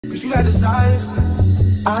Hey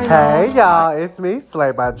y'all, it's me,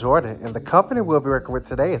 Slay by Jordan, and the company we'll be working with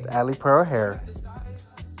today is Alipearl Hair.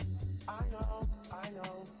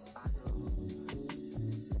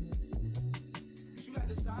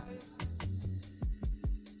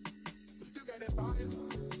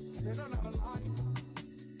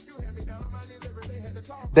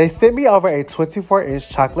 They sent me over a 24-inch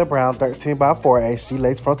chocolate brown 13x4 HD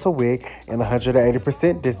lace frontal wig in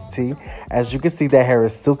 180% density. As you can see, that hair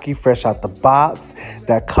is silky, fresh out the box.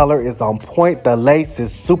 That color is on point. The lace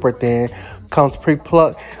is super thin, comes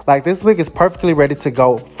pre-plucked. Like, this wig is perfectly ready to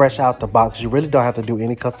go fresh out the box. You really don't have to do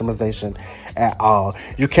any customization at all.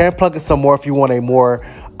 You can plug it some more if you want a more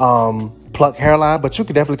plucked hairline, but you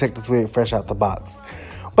can definitely take this wig fresh out the box.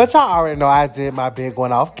 But y'all already know I did my big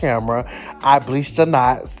one off camera. I bleached the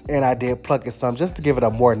knots and I did pluck it some just to give it a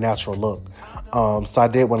more natural look. So I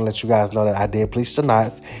did want to let you guys know that I did bleach the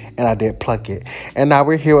knots and I did pluck it. And now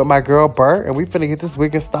we're here with my girl Bert and we finna get this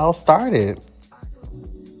wig install started.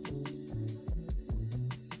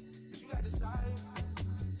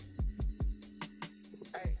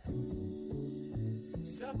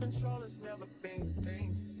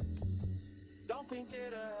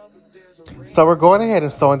 So we're going ahead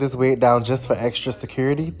and sewing this wig down just for extra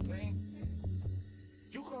security.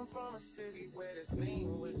 You come from a city where it's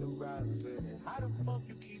lean with the rocks living. How the fuck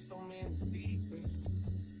you keep so many secrets?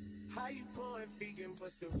 How you pulling vegan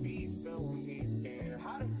but still beef on me? And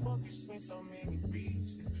how the fuck you seen so many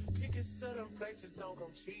beaches? Tickets to them places don't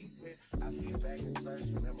come cheap. I see it back in church.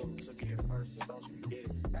 Remember who took it first, so don't you forget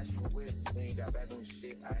it. That's you with it. Then you got back on your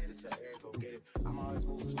shit. I had to tell Eric, go get it. I'm always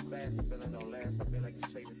moving too fast. I feeling don't last. I feel like you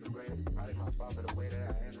take me for granted. Probably my fault for the way that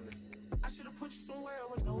I handle it. I should have put you somewhere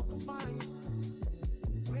where no one can find you.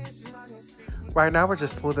 Right now we're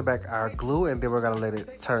just smoothing back our glue and then we're going to let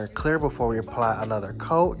it turn clear before we apply another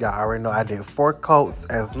coat. Y'all already know I did 4 coats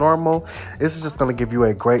as normal. This is just going to give you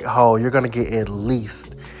a great hold. You're going to get at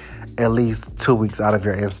least 2 weeks out of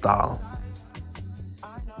your install.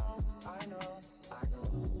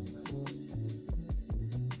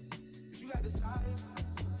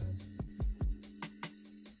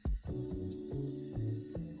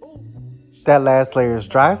 That last layer is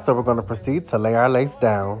dry, so we're going to proceed to lay our lace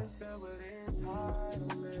down.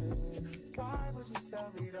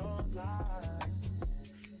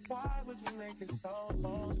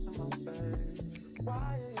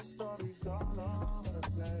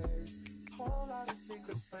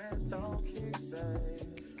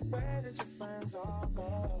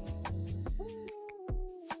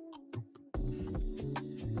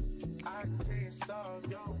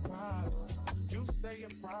 Your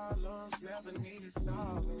problems never needed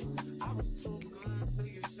solving. I was too good till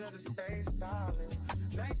you should have stayed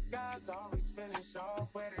silent. Next guys always finish off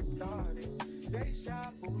where they started. They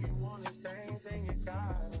shop who you wanted things and you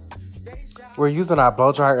got them. We're using our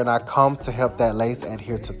blow dryer and our comb to help that lace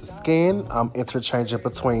adhere to the skin. Interchanging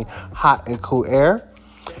between hot and cool air.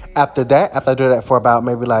 After I do that for about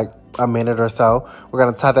maybe like a minute or so, we're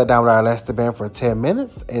going to tie that down with our elastic band for 10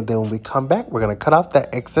 minutes. And then when we come back, we're going to cut off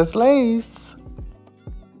that excess lace.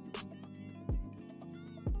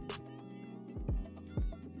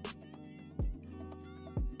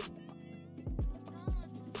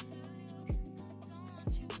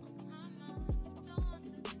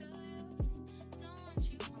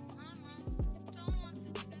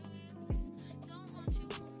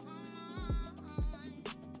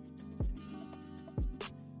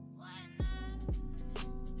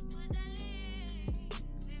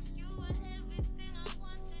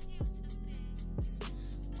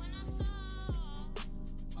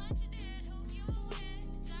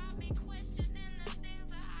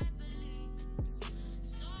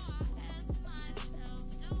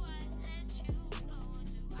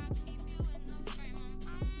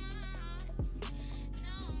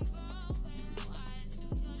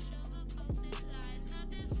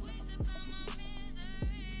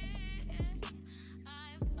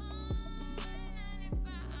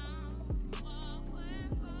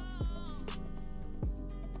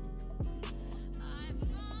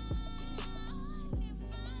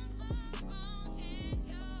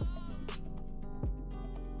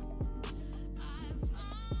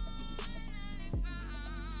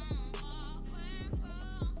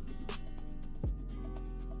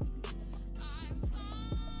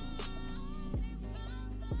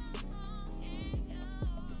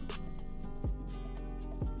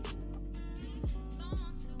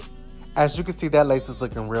 As you can see, that lace is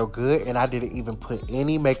looking real good, and I didn't even put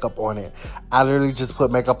any makeup on it. I literally just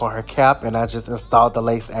put makeup on her cap, and I just installed the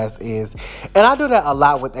lace as is. And I do that a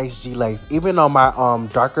lot with HG lace. Even on my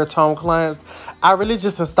darker tone clients, I really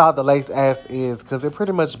just installed the lace as is because it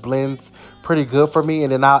pretty much blends pretty good for me,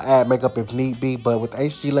 and then I'll add makeup if need be. But with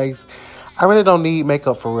HG lace, I really don't need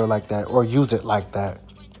makeup for real like that or use it like that.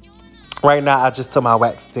 Right now, I just took my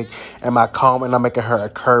wax stick and my comb, and I'm making her a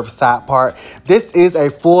curved side part. This is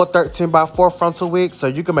a full 13x4 frontal wig, so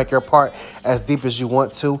you can make your part as deep as you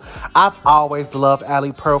want to. I've always loved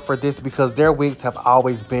Alipearl for this because their wigs have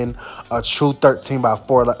always been a true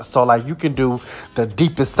 13x4. So, like, you can do the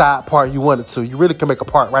deepest side part you wanted to. You really can make a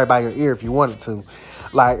part right by your ear if you wanted to.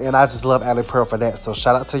 Like, and I just love Alipearl for that. So,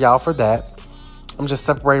 shout out to y'all for that. I'm just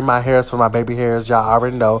separating my hairs from my baby hairs. Y'all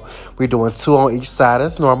already know we're doing 2 on each side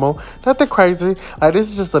as normal. Nothing crazy. Like,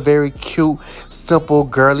 this is just a very cute, simple,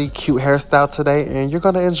 girly, cute hairstyle today, and you're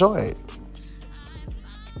going to enjoy it.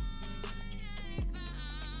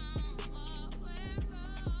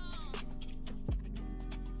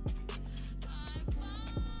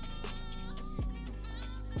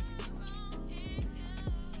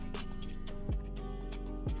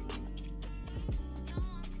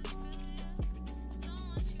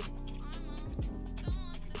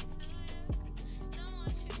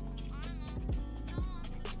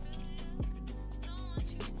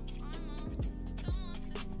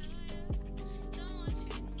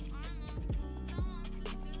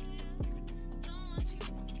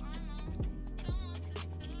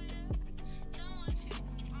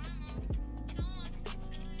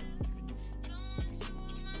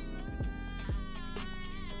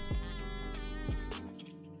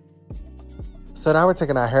 So now we're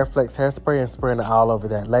taking our Hair Flex hairspray and spraying it all over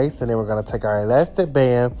that lace. And then we're going to take our elastic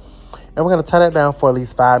band and we're going to tie that down for at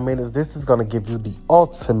least 5 minutes. This is going to give you the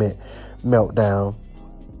ultimate meltdown.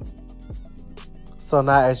 So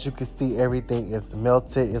now, as you can see, everything is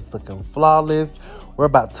melted. It's looking flawless. We're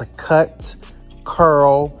about to cut,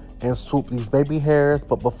 curl, and swoop these baby hairs.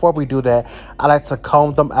 But before we do that, I like to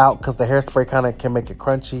comb them out because the hairspray kind of can make it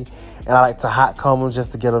crunchy. And I like to hot comb them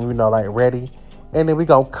just to get them, you know, like ready. And then we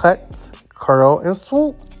gonna cut, curl, and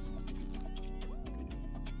swoop.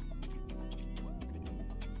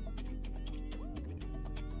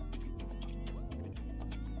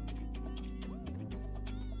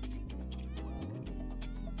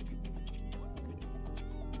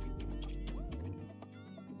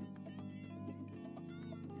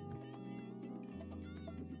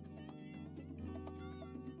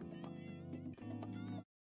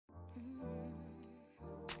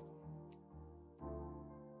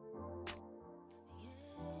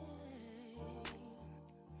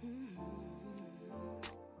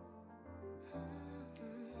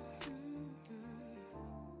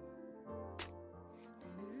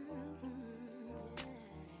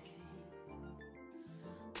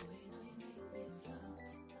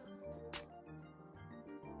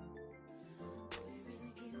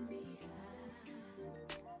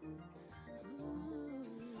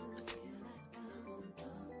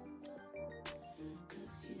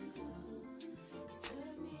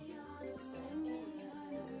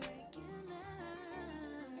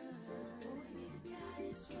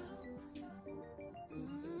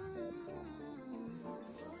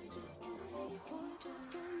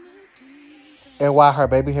 And while her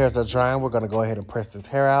baby hairs are drying, we're going to go ahead and press this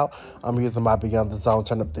hair out. I'm using my Beyond the Zone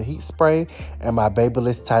Turn Up the Heat spray and my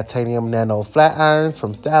Babyliss Titanium Nano Flat Irons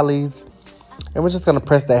from Sally's. And we're just going to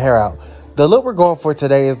press that hair out. The look we're going for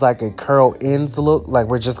today is like a curl ends look. Like,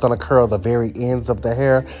 we're just going to curl the very ends of the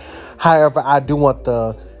hair. However, I do want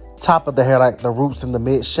the top of the hair, like the roots and the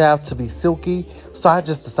mid shaft, to be silky. So I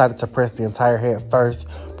just decided to press the entire head first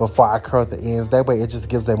before I curl the ends. That way it just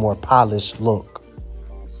gives a more polished look.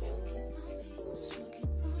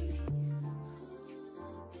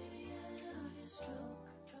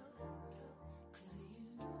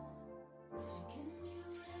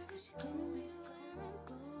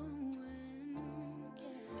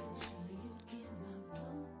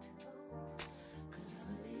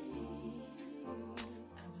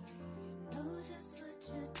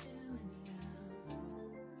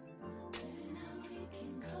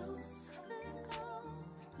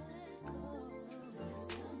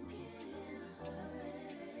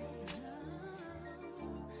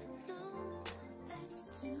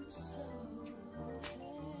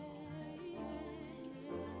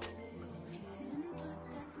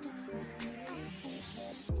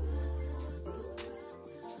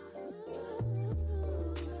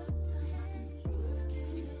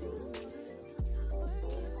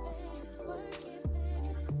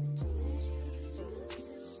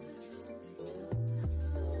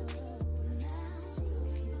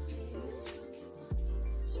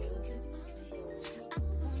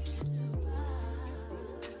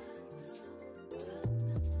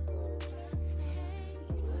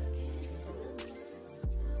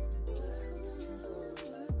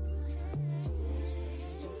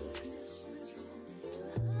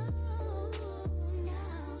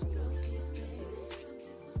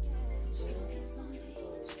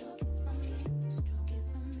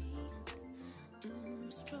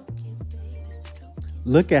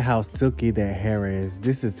 Look at how silky that hair is.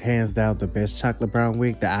 This is hands down the best chocolate brown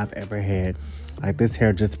wig that I've ever had. Like, this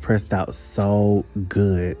hair just pressed out so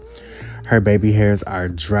good. Her baby hairs are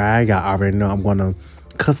dry. Y'all already know I'm going to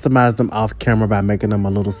customize them off camera by making them a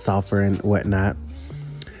little softer and whatnot.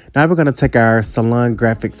 Now we're going to take our Salon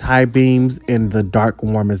Graphics High Beams in the dark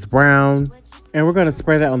warmest brown. And we're going to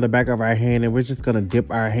spray that on the back of our hand. And we're just going to dip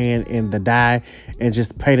our hand in the dye and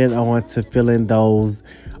just paint it on to fill in those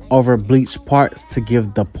over bleached parts to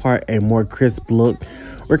give the part a more crisp look.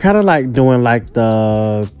 We're kind of like doing like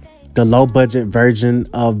the low budget version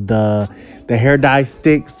of the hair dye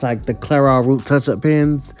sticks, like the Clairol Root touch-up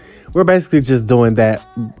pens. We're basically just doing that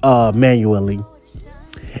manually.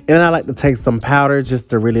 And I like to take some powder just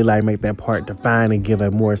to really like make that part define and give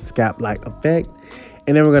a more scalp-like effect.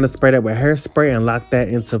 And then we're going to spray that with hairspray and lock that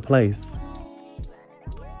into place.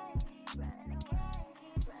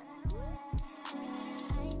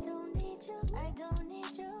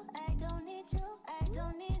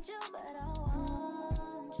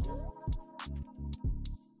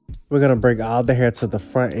 We're going to bring all the hair to the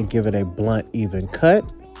front and give it a blunt, even cut.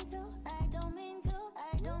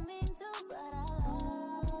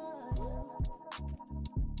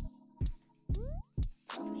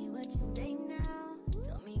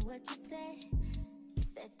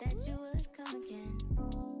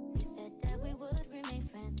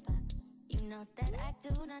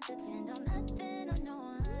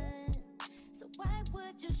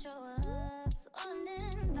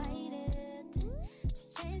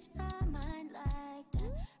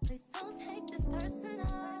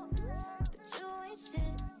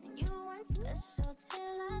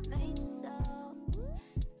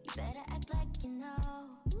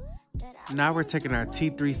 Now we're taking our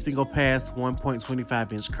T3 single pass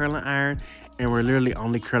 1.25 inch curling iron, and we're literally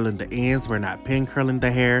only curling the ends. We're not pin curling the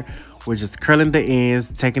hair. We're just curling the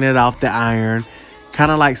ends, taking it off the iron,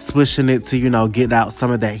 kind of like swishing it to, you know, get out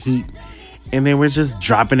some of that heat. And then we're just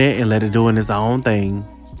dropping it and let it do its own thing.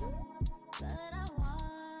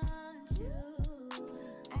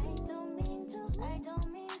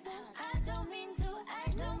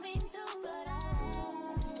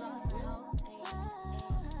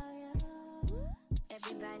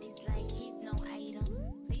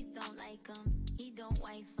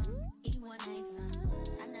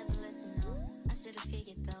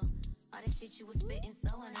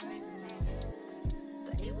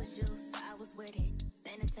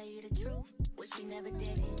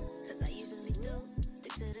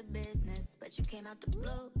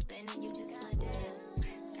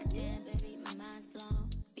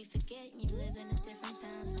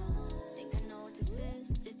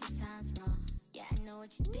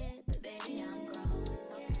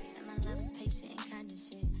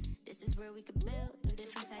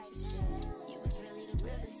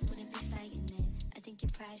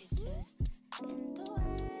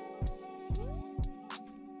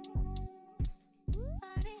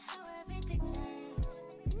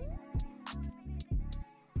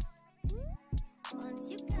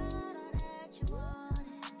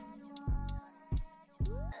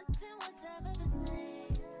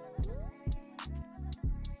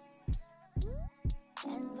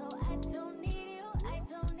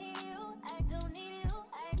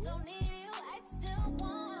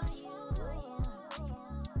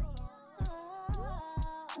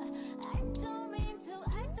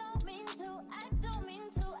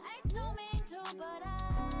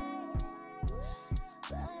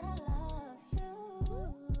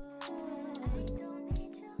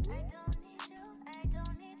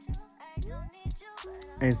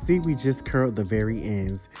 And see, we just curled the very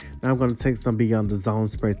ends. Now I'm going to take some Beyond the Zone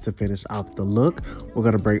spray to finish off the look. We're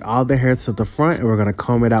going to bring all the hair to the front and we're going to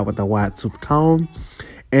comb it out with a wide tooth comb.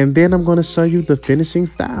 And then I'm going to show you the finishing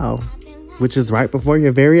style, which is right before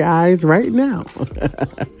your very eyes right now.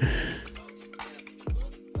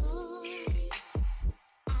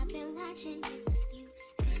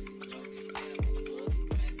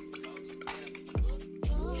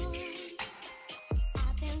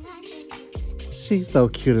 She's so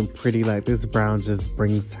cute and pretty. Like, this brown just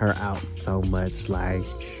brings her out so much. Like,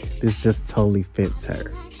 this just totally fits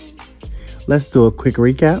her. Let's do a quick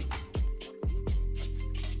recap.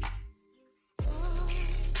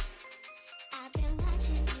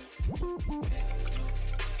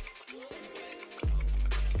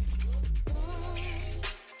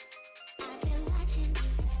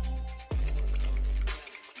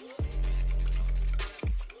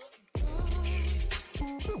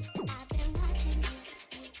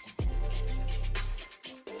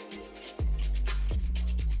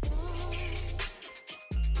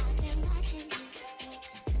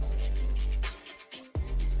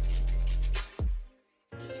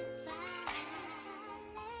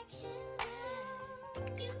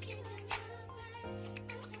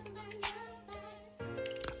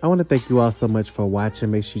 I want to thank you all so much for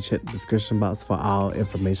watching. Make sure you check the description box for all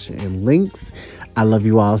information and links. I love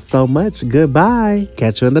you all so much. Goodbye.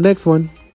 Catch you in the next one.